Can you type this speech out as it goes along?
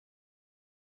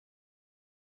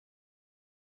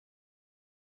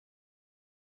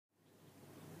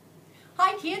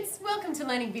kids, welcome to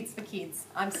Learning Bits for Kids.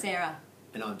 I'm Sarah.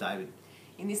 And I'm David.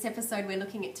 In this episode we're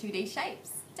looking at 2D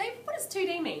shapes. David, what does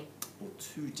 2D mean? Well,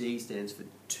 2D stands for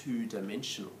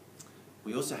two-dimensional.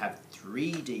 We also have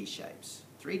 3D shapes,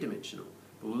 three-dimensional,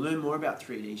 but we'll learn more about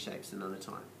 3D shapes another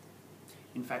time.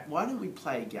 In fact, why don't we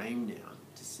play a game now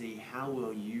to see how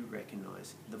well you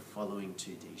recognise the following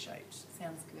 2D shapes.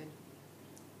 Sounds good.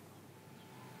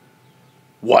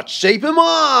 What shape am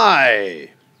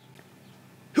I?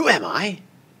 Who am I?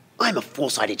 I'm a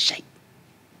four-sided shape.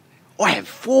 I have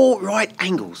 4 right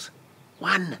angles.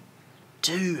 1,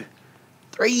 2,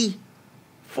 3,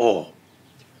 4.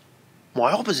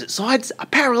 My opposite sides are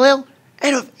parallel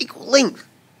and of equal length.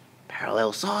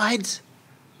 Parallel sides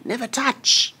never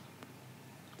touch.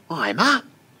 I'm a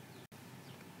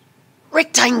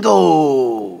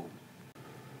rectangle.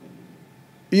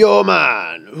 Yo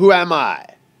man, who am I?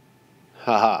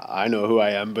 Haha, I know who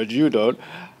I am, but you don't.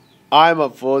 I'm a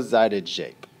four-sided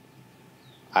shape.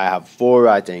 I have 4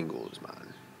 right angles,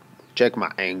 man. Check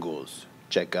my angles.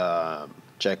 Check it out,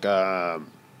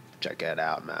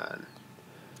 man.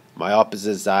 My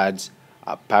opposite sides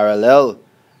are parallel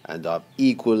and of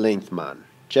equal length, man.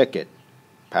 Check it.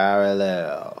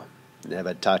 Parallel.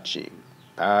 Never touching.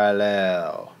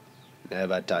 Parallel.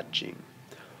 Never touching.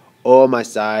 All my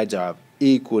sides are of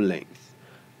equal length.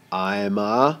 I'm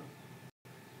a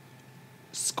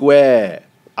square.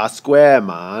 A square,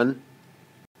 man.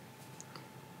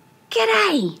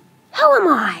 G'day, who am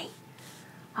I?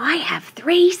 I have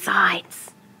 3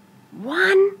 sides.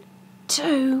 1,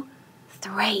 2,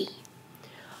 3.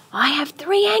 I have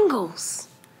 3 angles.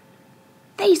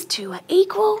 These 2 are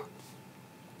equal.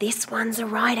 This one's a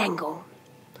right angle.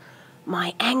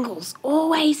 My angles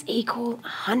always equal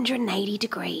 180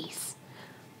 degrees.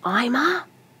 I'm a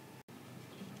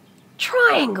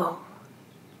triangle.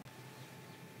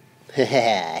 Who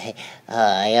am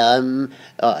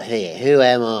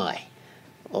I?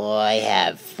 I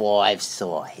have 5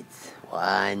 sides.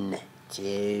 1,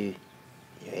 2,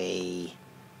 3,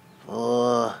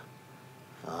 4,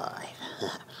 5.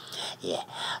 Yeah,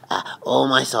 all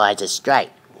my sides are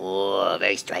straight. Oh,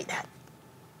 very straight that.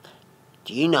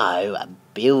 Do you know a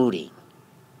building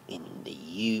in the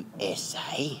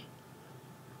USA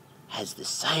has the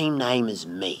same name as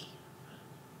me?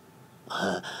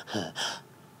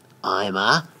 I'm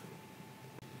a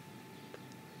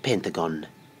pentagon.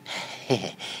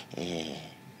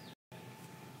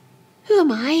 Who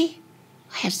am I?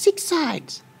 I have 6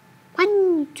 sides.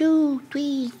 1, 2,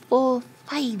 3, 4,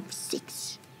 5,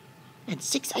 6. And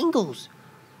 6 angles.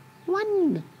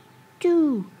 1,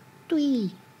 2,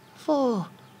 3, 4,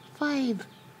 5,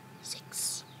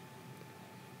 6.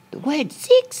 The word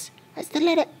 6 has the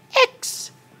letter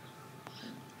X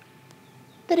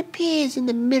that appears in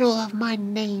the middle of my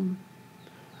name.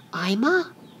 I'm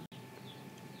a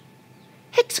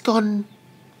hexagon.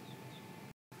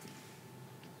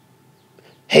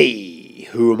 Hey,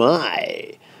 who am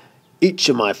I? Each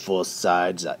of my 4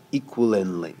 sides are equal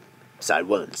in length. Side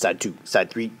 1, side 2, side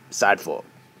 3, side 4.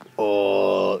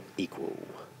 All equal.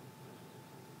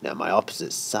 Now my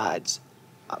opposite sides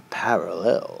are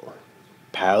parallel.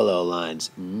 Parallel lines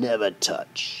never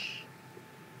touch.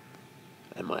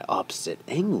 And my opposite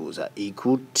angles are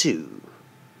equal too.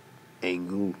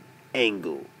 Angle,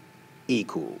 angle,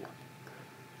 equal.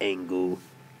 Angle,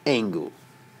 angle,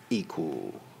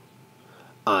 equal.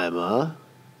 I'm a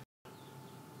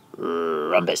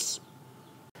rhombus.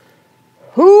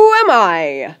 Who am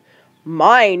I?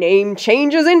 My name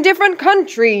changes in different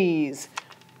countries.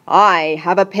 I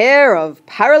have a pair of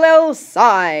parallel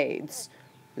sides.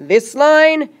 This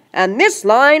line and this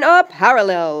line are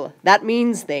parallel. That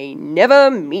means they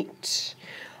never meet.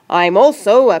 I'm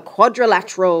also a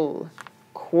quadrilateral.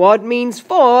 Quad means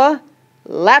 4,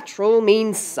 lateral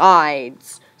means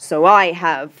sides. So I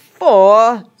have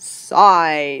 4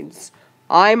 sides.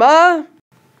 I'm a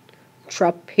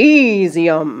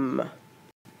trapezium.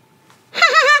 Who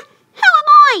am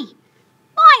I?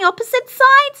 My opposite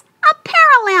sides are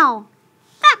parallel.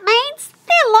 That means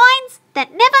they're lines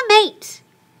that never meet.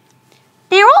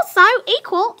 They're also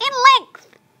equal in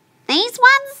length. These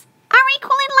ones are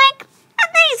equal in length and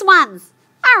these ones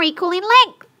are equal in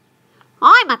length.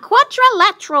 I'm a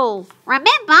quadrilateral.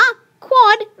 Remember,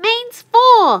 quad means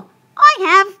 4. I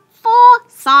have 4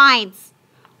 sides.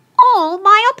 All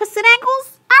my opposite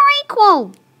angles are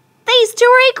equal. These 2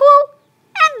 are equal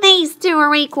and these 2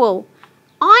 are equal.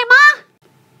 I'm a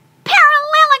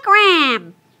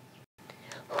parallelogram.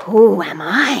 Who am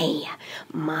I?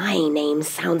 My name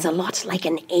sounds a lot like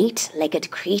an 8-legged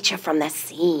creature from the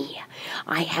sea.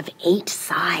 I have 8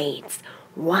 sides.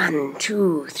 1,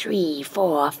 2, 3,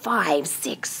 4, 5,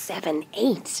 6, 7,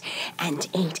 8, and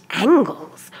 8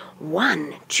 angles.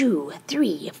 1, 2,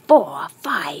 3, 4,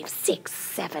 5, 6,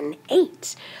 7,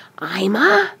 8. I'm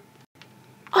a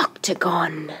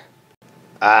octagon.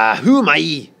 Who am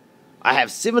I? I have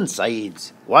 7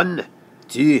 sides. 1,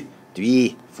 2,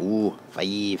 3, 4,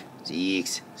 5,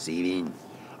 6, 7.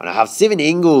 And I have 7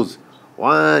 angles.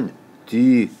 1,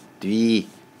 2, 3,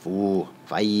 4,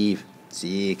 5,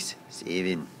 6,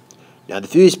 7. Now the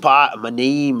first part of my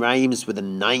name rhymes with the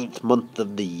 9th month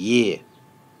of the year.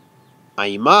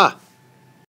 I'm a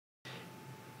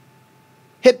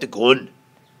hexagon.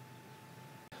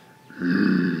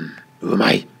 Who am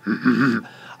I?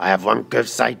 I have 1 curved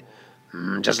side,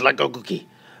 just like a cookie.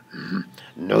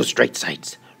 No straight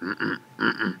sides.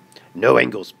 No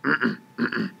angles.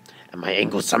 And my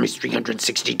angle sum is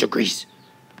 360 degrees.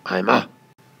 I'm a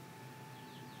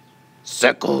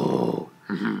circle.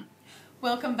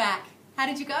 Welcome back. How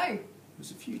did you go?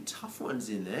 There's a few tough ones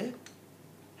in there.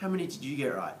 How many did you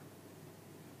get right?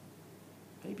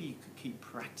 Maybe you could keep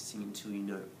practicing until you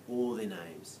know all their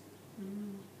names.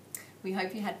 We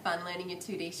hope you had fun learning your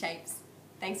 2D shapes.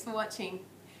 Thanks for watching.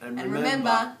 And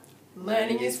remember,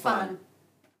 learning is fun.